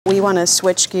we want to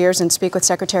switch gears and speak with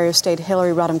Secretary of State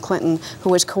Hillary Rodham Clinton,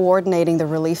 who is coordinating the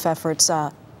relief efforts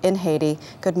in Haiti.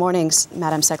 Good morning,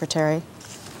 Madam Secretary.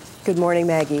 Good morning,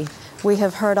 Maggie. We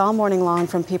have heard all morning long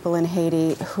from people in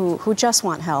Haiti who just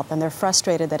want help, and they're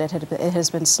frustrated that it has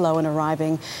been slow in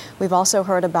arriving. We've also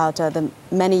heard about the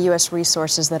many U.S.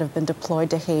 resources that have been deployed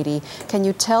to Haiti. Can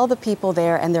you tell the people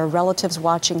there and their relatives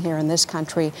watching here in this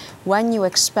country when you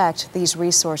expect these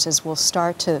resources will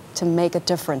start to make a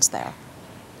difference there?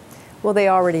 Well, they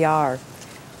already are.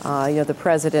 The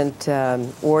President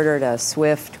ordered a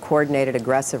swift, coordinated,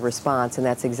 aggressive response, and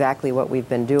that's exactly what we've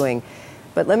been doing.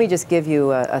 But let me just give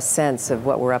you a sense of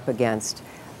what we're up against.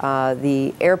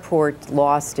 The airport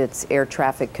lost its air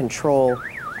traffic control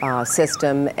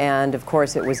system, and of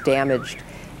course it was damaged.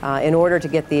 In order to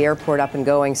get the airport up and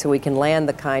going so we can land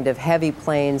the kind of heavy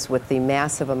planes with the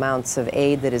massive amounts of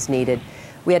aid that is needed,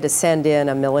 we had to send in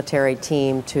a military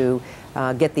team to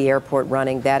get the airport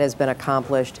running. That has been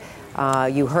accomplished.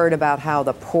 You heard about how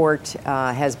the port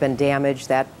has been damaged.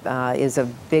 That is a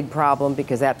big problem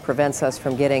because that prevents us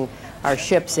from getting our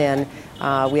ships in.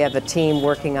 We have a team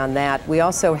working on that. We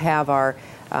also have our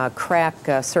crack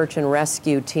search and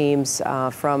rescue teams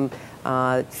from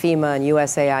FEMA and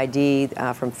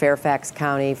USAID, from Fairfax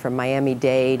County, from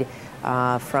Miami-Dade,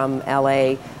 from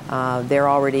LA. They're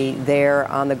already there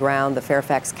on the ground. The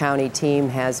Fairfax County team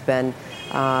has been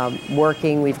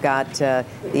working. We've got the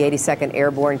 82nd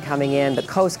Airborne coming in. The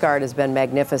Coast Guard has been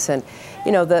magnificent.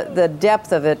 You know, the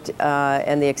depth of it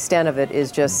and the extent of it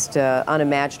is just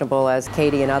unimaginable, as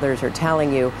Katie and others are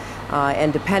telling you.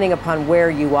 And depending upon where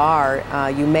you are,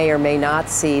 you may or may not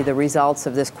see the results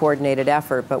of this coordinated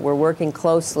effort, but we're working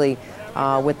closely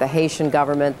with the Haitian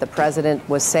government. The president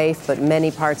was safe, but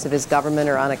many parts of his government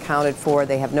are unaccounted for.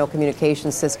 They have no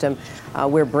communication system.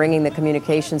 We're bringing the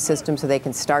communication system so they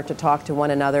can start to talk to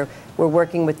one another. We're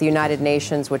working with the United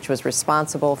Nations, which was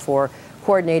responsible for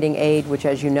coordinating aid, which,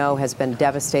 as you know, has been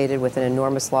devastated with an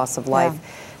enormous loss of life. Yeah.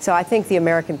 So I think the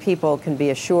American people can be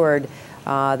assured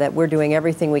that we're doing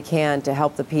everything we can to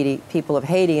help the people of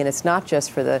Haiti, and it's not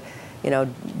just for the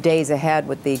days ahead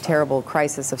with the terrible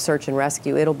crisis of search and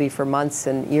rescue. It'll be for months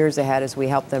and years ahead as we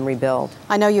help them rebuild.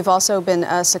 I know you've also been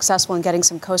successful in getting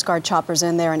some Coast Guard choppers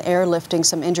in there and airlifting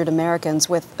some injured Americans.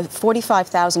 With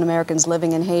 45,000 Americans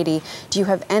living in Haiti, do you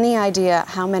have any idea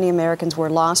how many Americans were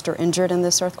lost or injured in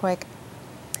this earthquake?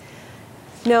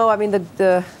 No, I mean,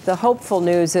 the hopeful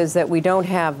news is that we don't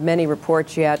have many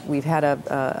reports yet. We've had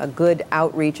a good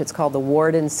outreach. It's called the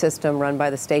Warden System, run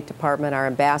by the State Department. Our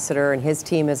ambassador and his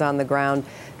team is on the ground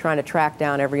trying to track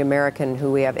down every American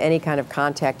who we have any kind of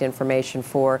contact information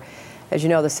for. As you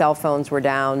know, the cell phones were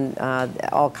down,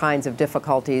 all kinds of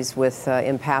difficulties with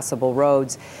impassable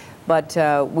roads. But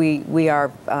we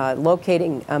are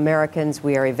locating Americans.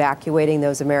 We are evacuating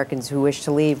those Americans who wish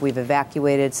to leave. We've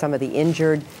evacuated some of the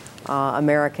injured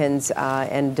Americans,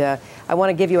 and I want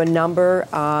to give you a number,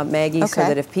 Maggie, so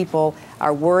that if people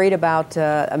are worried about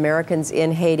Americans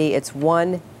in Haiti, it's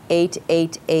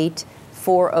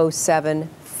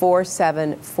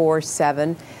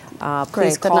 1-888-407-4747.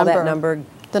 Please call that number.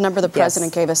 The number the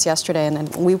President gave us yesterday, and then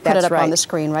we put it up on the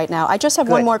screen right now. I just have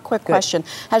one more quick question.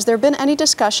 Has there been any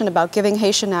discussion about giving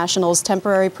Haitian nationals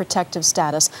temporary protective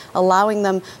status, allowing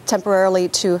them temporarily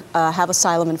to have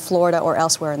asylum in Florida or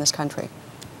elsewhere in this country?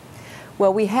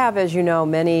 Well, we have, as you know,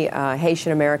 many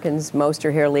Haitian Americans. Most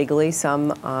are here legally.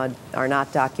 Some are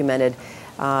not documented.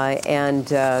 And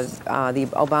the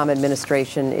Obama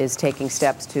administration is taking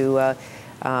steps to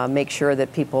make sure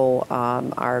that people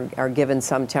are given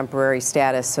some temporary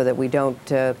status so that we don't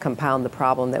compound the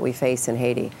problem that we face in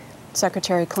Haiti.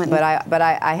 Secretary Clinton. But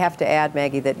I have to add,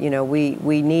 Maggie, that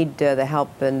we need the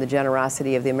help and the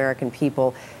generosity of the American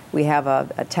people. We have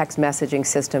a text messaging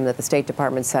system that the State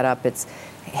Department set up. It's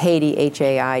Haiti,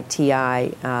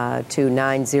 H-A-I-T-I, to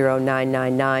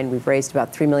 90999. We've raised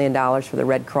about $3 million for the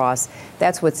Red Cross.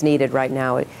 That's what's needed right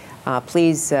now.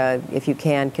 Please, if you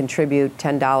can, contribute.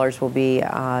 $10 will be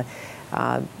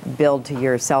billed to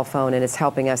your cell phone, and it's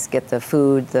helping us get the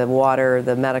food, the water,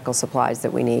 the medical supplies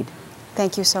that we need.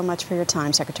 Thank you so much for your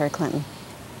time, Secretary Clinton.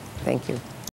 Thank you.